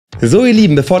So ihr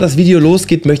Lieben, bevor das Video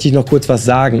losgeht, möchte ich noch kurz was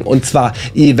sagen. Und zwar,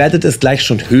 ihr werdet es gleich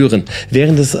schon hören.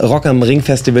 Während des Rock am Ring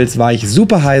Festivals war ich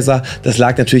super heiser. Das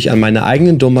lag natürlich an meiner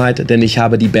eigenen Dummheit, denn ich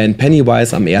habe die Band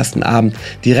Pennywise am ersten Abend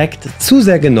direkt zu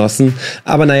sehr genossen.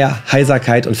 Aber naja,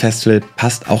 Heiserkeit und Festival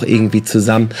passt auch irgendwie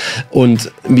zusammen.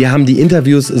 Und mir haben die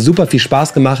Interviews super viel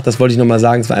Spaß gemacht. Das wollte ich nochmal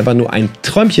sagen. Es war einfach nur ein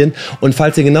Träumchen. Und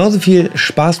falls ihr genauso viel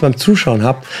Spaß beim Zuschauen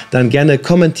habt, dann gerne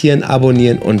kommentieren,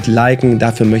 abonnieren und liken.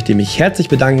 Dafür möchte ich mich herzlich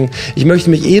bedanken. Ich möchte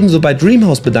mich ebenso bei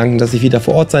Dreamhouse bedanken, dass ich wieder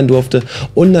vor Ort sein durfte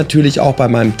und natürlich auch bei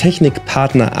meinem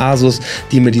Technikpartner ASUS,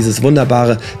 die mir dieses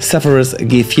wunderbare ZEPHYRUS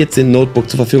G14 Notebook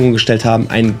zur Verfügung gestellt haben.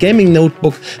 Ein Gaming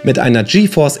Notebook mit einer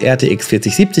GeForce RTX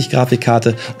 4070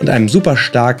 Grafikkarte und einem super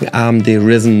starken AMD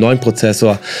Ryzen 9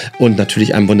 Prozessor und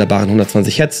natürlich einem wunderbaren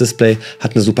 120 Hz Display,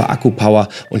 hat eine super Akku-Power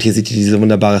und hier seht ihr diese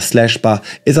wunderbare Slashbar.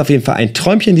 Ist auf jeden Fall ein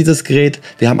Träumchen, dieses Gerät.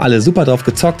 Wir haben alle super drauf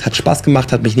gezockt, hat Spaß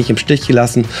gemacht, hat mich nicht im Stich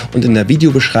gelassen und in der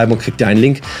Videobeschreibung kriegt ihr einen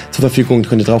Link zur Verfügung,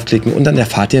 könnt ihr draufklicken und dann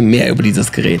erfahrt ihr mehr über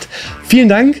dieses Gerät. Vielen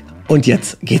Dank und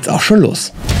jetzt geht's auch schon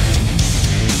los.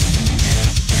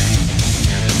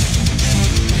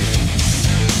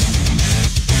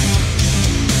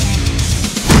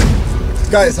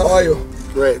 Guys, how are you?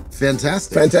 Great.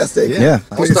 Fantastic. Fantastic. Yeah.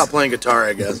 I'll stop playing guitar,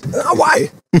 I guess. Why?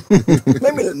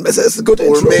 Maybe it's a good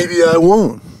intro. Or maybe I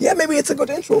won't. Yeah, maybe it's a good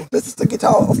intro. This is the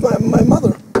guitar of my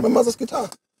mother. My mother's guitar.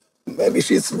 Maybe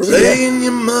she's really Playing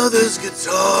your mother's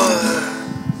guitar.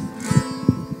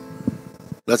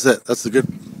 That's it. That's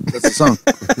the song.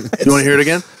 You want to hear it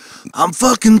again? I'm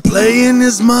fucking playing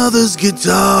his mother's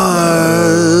guitar.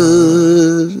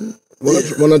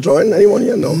 Wanna join? Anyone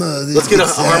here? No. Let's get a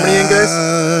harmony in,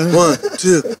 guys. 1,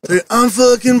 2, 3. I'm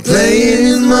fucking playing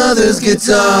his mother's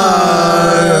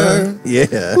guitar. Yeah.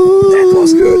 That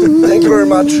was good. Thank you very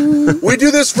much. We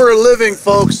do this for a living,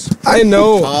 folks. I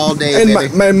know. All day, and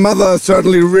baby. my mother is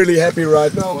certainly really happy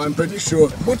right now, I'm pretty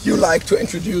sure. Would you like to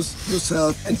introduce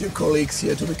yourself and your colleagues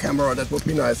here to the camera? That would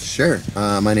be nice. Sure.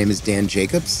 My name is Dan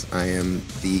Jacobs. I am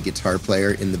the guitar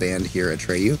player in the band here at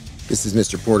Atreyu. This is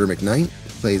Mr. Porter McKnight,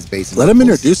 plays bass and Let him vocals.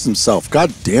 introduce himself.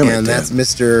 God damn it. And that's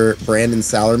Mr. Brandon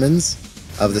Salermans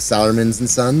of the Salermans and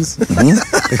Sons.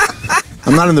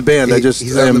 I'm not in the band. I just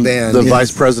He's not in am the band. the Yes.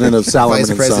 vice president of Salomon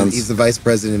and Sons. He's the vice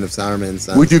president of Salerman and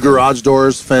Sons. We do garage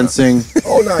doors, fencing.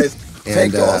 Oh, nice. And,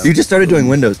 Fake doors. You just started doing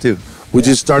Windows too. We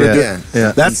just started Yeah. doing.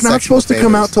 Yeah. That's And not supposed to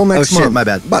come out till next Oh shit, month. my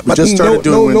bad. But we just started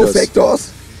doing no Windows. fake doors.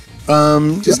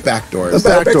 Just back doors.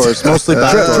 Back doors, mostly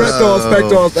back doors. Trap doors, back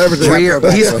doors,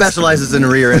 everything. He specializes in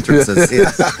rear entrances.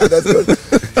 That's good.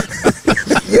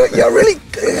 you really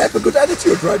have a good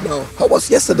attitude right now. How was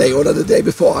yesterday or the day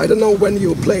before? I don't know when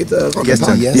you played Rock and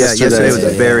Park. Yesterday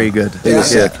was very good. It was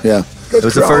sick. Yeah. Good It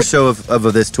was the crowd. first show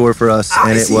of this tour for us,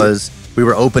 I and it see. was we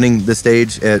were opening the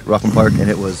stage at Rock and Park, and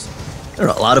it was there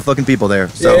were a lot of fucking people there.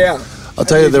 So Yeah. I'll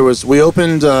tell you, we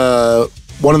opened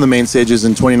one of the main stages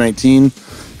in 2019,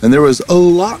 and there was a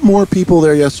lot more people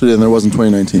there yesterday than there was in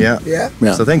 2019. yeah. Yeah.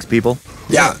 Yeah. So thanks, people.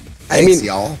 Yeah. I Thanks, mean,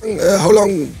 y'all. how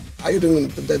long are you doing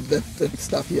that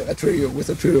stuff here at Atreyu with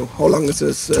Atreyu? How long is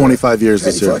this? 25 years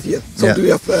this year. 25 years. So Yeah. do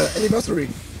you have anniversary?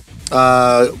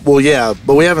 Well, yeah,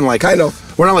 but we haven't like Kind of.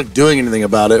 We're not like doing anything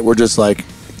about it. We're just like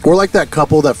that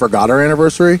couple that forgot our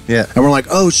anniversary. Yeah. And we're like,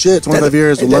 oh shit, 25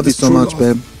 years. We and love that you is so true much, love.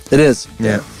 babe. It is.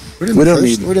 Yeah. We don't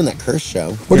need. We're doing that curse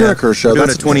show. We're doing a curse show. We're doing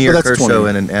a That's- 20-year that's curse 20. show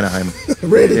in Anaheim.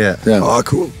 Really? Yeah. Yeah. Oh,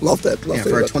 cool. Love that. Love Yeah,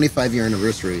 for our that. 25-year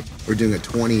anniversary, we're doing a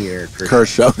 20-year Curse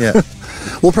show. Yeah.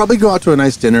 We'll probably go out to a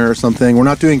nice dinner or something. We're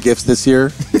not doing gifts this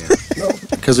year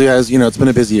because we guys, it's been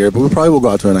a busy year, but we probably will go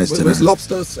out to a nice dinner. With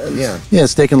lobsters and Yeah,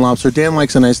 steak and lobster. Dan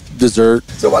likes a nice dessert.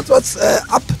 So what's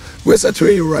up with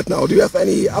Atreyu right now? Do you have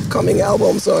any upcoming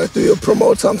albums or do you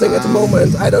promote something at the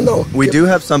moment? I don't know. We do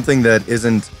have something that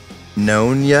isn't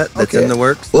known yet. That's Okay. in the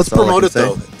works. Let's That's all I promote can it say.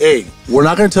 though. Hey, we're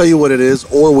not going to tell you what it is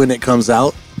or when it comes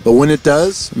out, but when it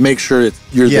does, make sure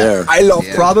you're Yeah. there. I love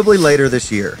that. Probably later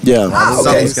this year. Yeah. Ah, okay.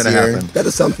 Something's gonna This year. happen. That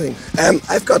is something.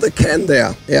 I've got a can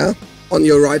there, on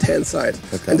your right hand side.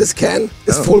 Okay. And this can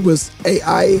is full with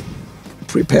AI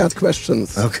prepared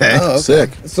questions. Okay. Oh, okay. Sick.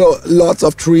 So lots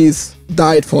of trees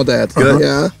died for that. Good.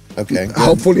 Yeah. Okay. good.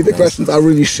 Hopefully the Nice. questions are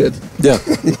really shit. Yeah.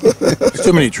 There's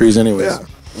too many trees anyways. Yeah.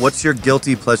 What's your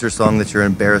guilty pleasure song that you're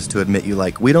embarrassed to admit you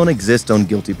like? We don't exist on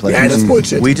guilty pleasures. Yeah, that's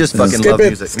bullshit. We just fucking Skip love it,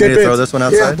 music. skip You need to it. throw this one Yeah,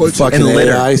 outside? bullshit. Fucking And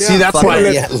litter. AI. See, that's fuck why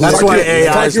it. that's Fuck why it.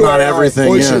 AI Fuck is you, not AI. everything.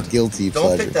 Bullshit. Yeah. Guilty Don't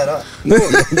pleasure. pick that up.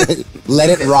 Let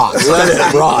it rock. Let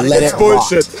it rot. Let It's it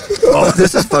bullshit. Oh,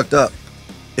 this is fucked up.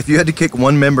 If you had to kick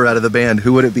one member out of the band,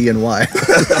 who would it be and why?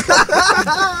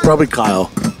 Probably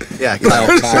Kyle. Yeah,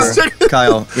 Kyle. Kyle. Sure.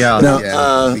 Kyle. Yeah. No.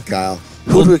 Yeah, be Kyle.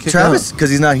 Who do we kick Travis, because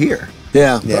he's not here.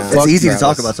 Yeah. It's easy to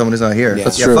talk about someone who's not here. Yeah.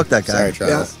 That's true. Fuck that guy. Sorry,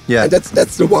 Travis. Yeah. And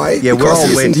that's the why. Yeah, we're because all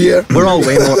he way isn't here. we're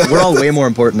all way more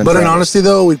important than But in Travis. honesty,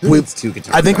 though, we needs two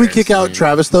guitar I think we players? kick out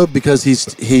Travis though because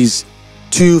he's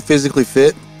too physically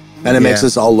fit, and it makes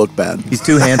us all look bad. He's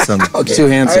too handsome. Okay, too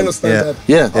handsome. I understand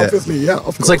Yeah. that. Yeah. Obviously, yeah. Of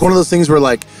course. It's like one of those things where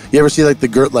like you ever see like the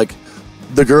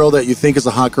girl that you think is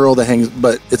a hot girl that hangs,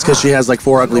 but it's because she has like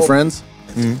 4 ugly friends,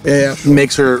 Yeah.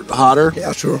 makes her hotter.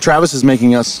 Yeah, sure. Travis is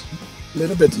making us A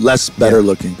little bit. less better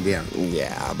looking, Yeah.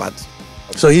 Yeah, but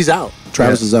so he's out.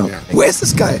 Travis is out. Yeah. where's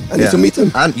this guy? I need to meet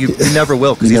him. You never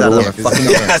will because he's never out of will. our fucking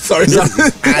Yeah, sorry.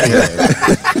 Out of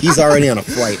here. He's already on a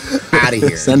flight. Out of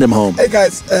here. Send him home. Hey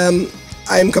guys,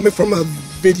 I'm coming from a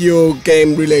video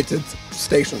game related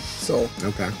station, so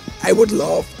Okay. I would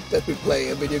love that we play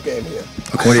a video game here.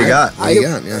 What do you got? What do you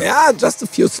got? Yeah. Just a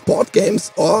few sport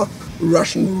games or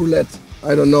Russian roulette.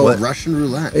 I don't know. What? Russian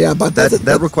roulette. Yeah, but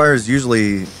That requires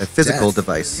usually a physical Death.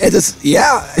 device. it is.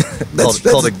 Yeah,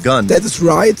 Called a gun. That is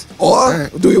right. Or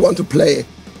do you want to play?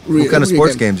 What kind of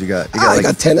sports games you got? You I like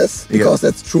got tennis you because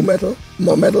that's true metal.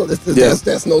 More metal.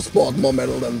 There's no sport more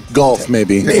metal than Golf,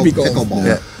 maybe. maybe golf. Pickleball.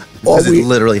 yeah. Or Because we, it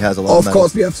literally has a lot of of metal.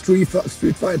 course, we have Street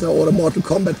Fighter or the Mortal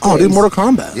Kombat. Oh, dude, games. Mortal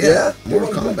Kombat. Yeah, Mortal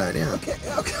Kombat, yeah.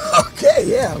 Okay,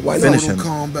 yeah. Why not? Finish him.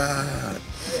 Kombat.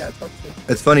 Yeah,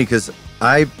 It's funny because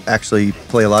I actually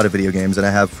play a lot of video games and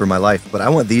I have for my life, but I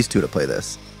want these two to play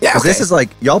this. Yeah, 'Cause this okay. is like,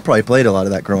 y'all probably played a lot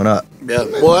of that growing up. Yeah.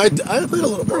 Well, I played a little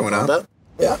Mortal Growing up. Kombat.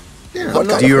 yeah. Yeah. What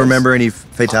kind Do you of- remember any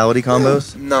fatality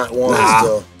combos? Not one Nah.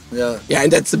 still. Yeah. Yeah,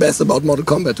 and that's the best about Mortal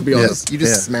Kombat, to be honest. You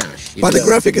just Yeah. smash. You But the just-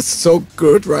 graphic is so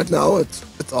good right now. It's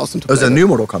awesome to It was play. a new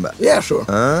Mortal Kombat. Yeah, sure.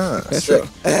 Ah. Yeah, sure.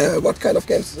 What kind of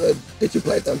games did you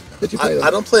play then? Did you play them? I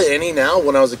don't play any now.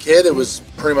 When I was a kid, it was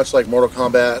pretty much like Mortal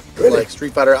Kombat, Really? like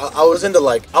Street Fighter. I was into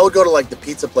like I would go to like the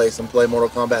pizza place and play Mortal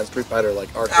Kombat and Street Fighter like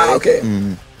arcade. Ah, okay.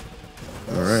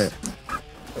 All right.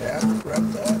 Yeah,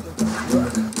 grab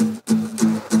that.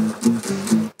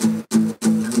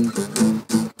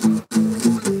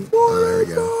 There we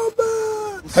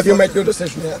go. Have you made your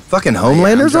decision yet? Fucking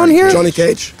Homelander's on here? Johnny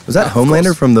Cage. Was that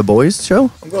Homelander from The Boys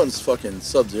show? I'm going fucking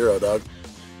Sub-Zero, dog.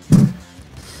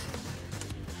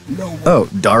 No. Oh,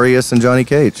 Darius and Johnny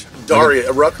Cage.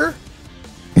 Daria Rucker?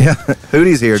 Yeah,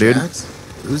 Hootie's here, dude. Jax?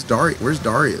 Who's Darius? Where's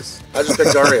Darius? I just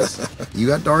picked Darius. You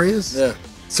got Darius? Yeah,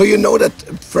 So you know that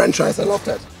franchise. I love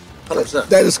that. 100%.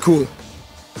 That is cool.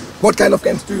 What kind of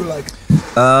games do you like?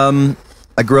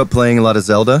 I grew up playing a lot of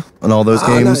Zelda and all those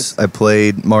games. Nice. I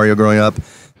played Mario growing up.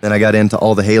 Then I got into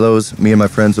all the Halos. Me and my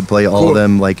friends would play all Cool. of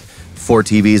them, like 4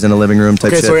 TVs in a living room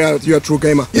type Okay, shit. so yeah, you're a true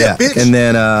gamer. Yeah, bitch. and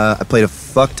then I played a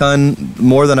fuck ton,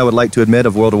 more than I would like to admit,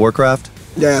 of World of Warcraft.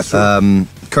 Yeah, sure.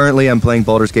 Currently, I'm playing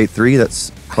Baldur's Gate 3.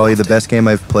 That's probably the best game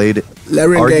I've played,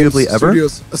 Larian arguably Games ever.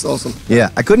 Studios. That's awesome. Yeah,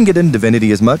 I couldn't get into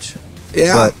Divinity as much,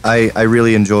 Yeah. but I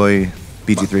really enjoy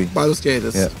BG3. Baldur's Gate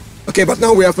is. Yeah. Okay, but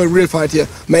now we have a real fight here.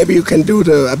 Maybe you can do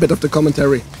a bit of the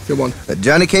commentary if you want.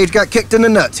 Johnny Cage got kicked in the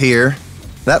nuts here.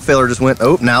 That fella just went,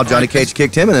 oh, now Johnny Cage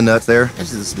kicked him in the nuts there.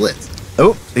 Actually, the splits.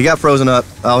 Oh, he got frozen up.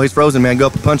 Oh, he's frozen, man. Go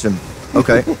up and punch him.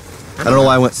 Okay. I don't know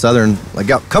why I went southern. Like,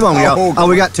 come on, y'all. Oh,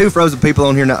 we got 2 frozen people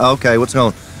on here now. Okay, what's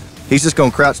going on? He's just going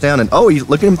to crouch down and,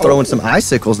 look at him throwing some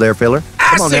icicles there, filler.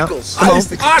 Come on now. Icicles. Come on.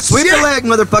 Icicles. Sweep the leg,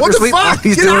 motherfucker. What the Sweep. fuck? Oh,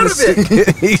 he's Get doing out a of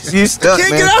it. sick- he's stuck,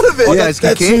 Can't man. get out of it. Yeah, that's he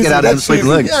can't cheesy, get out of the that's sleeping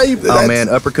cheesy. leg. Yeah, Oh, that's- man,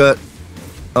 uppercut.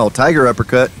 Oh, tiger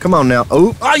uppercut. Come on now.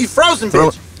 Oh, Oh, you frozen, throw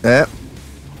bitch. yeah.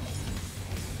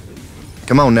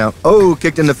 Come on now. Oh,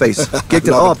 kicked in the face. Kicked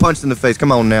in. Oh, punched in the face.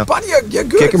 Come on now. But you're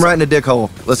good. Kick him right in the dick hole.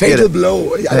 Let's get Fatal it.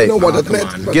 blow. I Hey. don't know what Oh, that come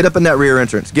meant. on. but- Get up in that rear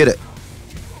entrance. Get it.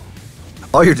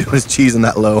 All you're doing is cheesing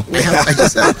that low.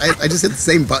 I just hit the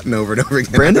same button over and over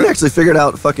again. Brandon actually figured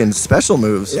out fucking special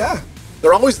moves. Yeah.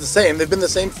 They're always the same. They've been the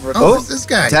same for. Oh, who's this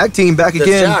guy? Tag team back That's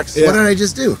again. Jax. What did I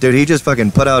just do? Dude, he just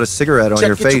fucking put out a cigarette on Check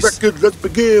your get face. record, let's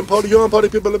begin. Party on, party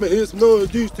people, let me hear some noise.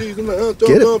 These days in the house, Get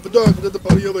it. don't for dark, let the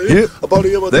party over here. Yep. A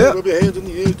party over There. there, rub your hands in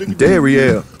the air. There he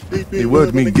is. He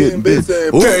worked me getting big.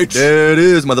 Oh, Cage. there it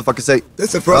is, motherfucker. Say.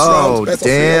 That's the first Oh, round. Best of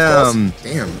 3, of course.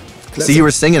 damn. Damn. See, you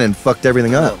were singing and fucked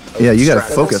everything up. I Yeah, was you gotta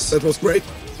distracted. focus. That was great.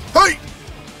 Hey!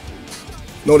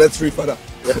 No, that's Street Fighter.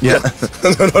 Yeah. No, that's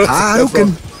Hadouken.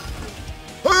 wrong.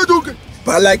 Hadouken.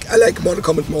 But I like Mortal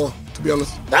Kombat more, to be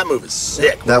honest. That move is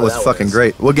sick. That was fucking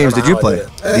great. What games did you play?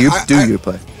 You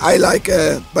play? I like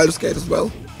Baldur's Gate as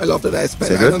well. I love that I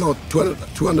spent, Is it I good? don't know,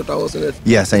 200 hours in it.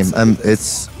 Yeah, same.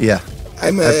 It's yeah.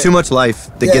 I'm I have too much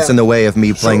life that gets in the way of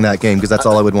me playing that game because that's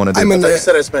all I would want to do. I'm I an, thought you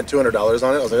said I spent $200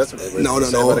 on it. I was like, that's a really no, weird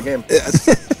thing to say about a game. Yes.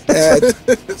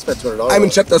 I spent $200. I'm in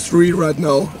chapter 3 right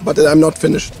now, but I'm not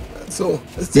finished. So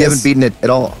You haven't beaten it at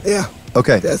all. Yeah.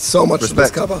 Okay. There's so much to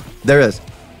Respect. discover. There is.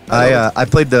 I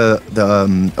played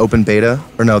the open beta,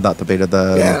 or no, not the beta.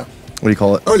 Yeah. What do you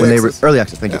call it? Early access. Early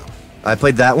access. Thank you. I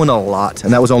played that one a lot,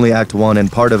 and that was only Act 1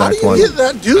 and part of How do Act you 1. get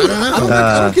that, dude? I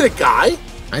don't get a guy.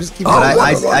 I just keep. But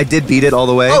I did beat it all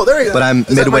the way. Oh, there you go. But I'm Is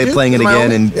that midway my dude? playing it Is my again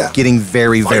own? and Yeah. getting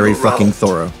very, very Final fucking round.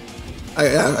 thorough.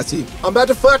 I see. I'm about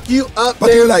to fuck you up,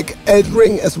 But do you like Elden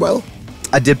Ring as well?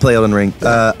 I did play Elden Ring.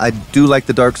 I do like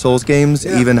the Dark Souls games,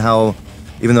 Yeah. even though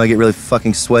I get really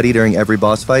fucking sweaty during every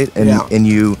boss fight, and Yeah. and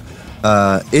you,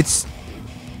 it's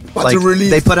But like to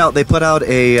relieve. they put out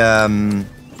a.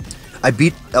 I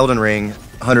beat Elden Ring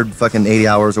 180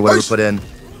 hours or whatever Oish. put in,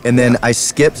 and then I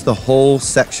skipped the whole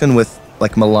section with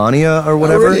like Melania or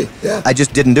whatever. really? Yeah. I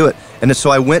just didn't do it, and so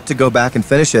I went to go back and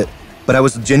finish it, but I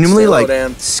was genuinely Slow like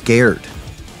down. scared.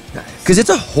 Because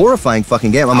it's a horrifying fucking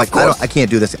game. I'm like, course. I can't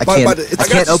do this. I But can't. it's- I I can't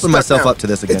got you open stuck myself now. up to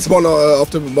this again. It's one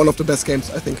of the best games,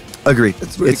 I think. Agree.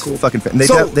 It's really it's cool. fucking. They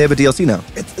So- have a DLC now.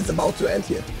 It's about to end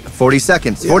here. 40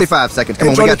 seconds. 45 seconds. Come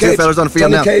And on, we Johnny got two Cage- fellas on the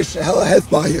field Johnny now. Cage, health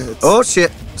bar here. It's- Oh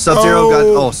shit! Sub-Zero got.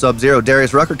 Oh, Sub-Zero.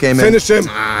 Darius Rucker came in. Finish him.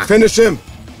 Finish him.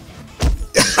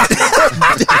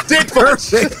 Dick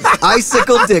punch.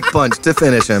 Icicle dick punch to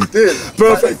finish him. Dude,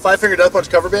 Perfect. Five Finger Death Punch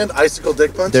cover band, Icicle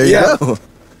Dick Punch. There you Yeah. go.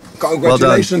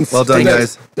 Congratulations. Well done, to that.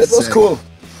 guys. That was Sick. cool.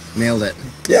 Nailed it.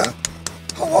 Yeah.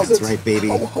 How was That's it? right, baby.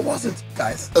 How was it,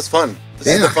 guys? That's fun. This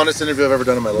is Yeah. the funnest interview I've ever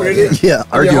done in my life. Really? Yeah,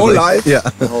 In your whole arguably. life? Yeah.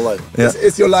 My whole life. Yeah.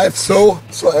 Is your life so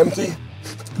empty?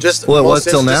 Just Well, it was most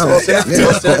till just now.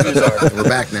 most interviews are. We're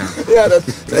back now. Yeah.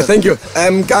 Thank you.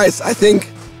 Guys, I think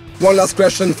one last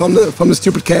question from the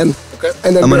stupid can. Okay.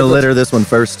 And then I'm gonna we're good. litter this one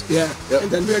first. Yeah. Yep.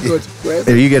 And then we're good. Right?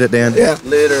 Here, you get it, Dan. Yeah.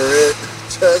 Litter it,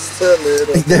 just a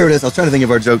little. There it is. I was trying to think of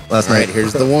our joke last All right, night.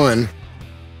 here's the one.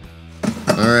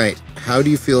 All right, how do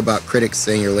you feel about critics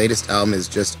saying your latest album is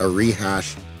just a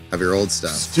rehash of your old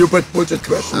stuff? Stupid bullshit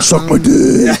question. Suck my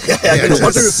dick.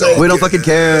 What do you say? We don't fucking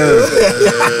care.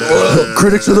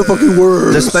 Critics of the fucking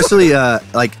worst. Especially,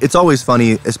 like, it's always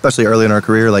funny, especially early in our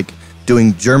career, like,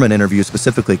 doing German interviews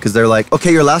specifically, because they're like,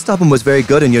 okay, your last album was very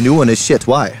good and your new one is shit.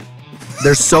 Why?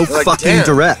 They're so like, fucking damn.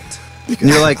 direct. And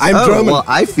you're like, I'm oh, German. well,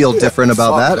 I feel different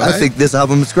about Fuck, that. I right? think this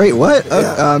album is great. What?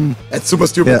 It's super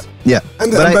stupid. Yeah.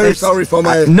 And But I'm very it's- sorry for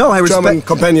my I German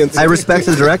companions. I respect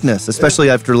the directness, especially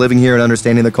after living here and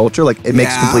understanding the culture. Like, it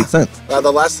makes Yeah. complete sense.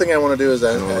 The last thing I want to do is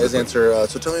answer.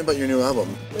 So tell me about your new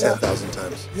album 10,000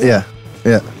 times. Yeah.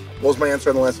 Yeah. What was my answer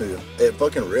in the last video? It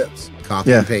fucking rips. Copy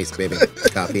Yeah. and paste, baby.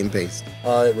 Copy and paste.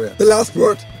 It rips. The last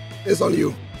word is on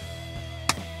you.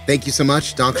 Thank you so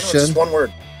much, No, just Dankeschön. one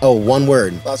word. Oh, one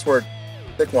word. Last word.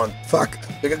 Pick one. Fuck.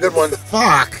 Pick a good one.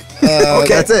 Fuck. Okay.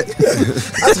 That's it.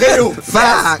 Atreyu.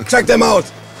 Fuck. Check them out.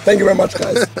 Thank you very much,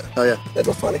 guys. Oh yeah. That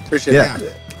was funny. Appreciate Yeah.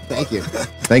 it. Thank you.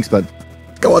 Thanks, bud.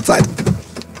 Go outside.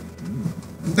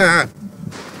 Ah.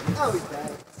 Oh,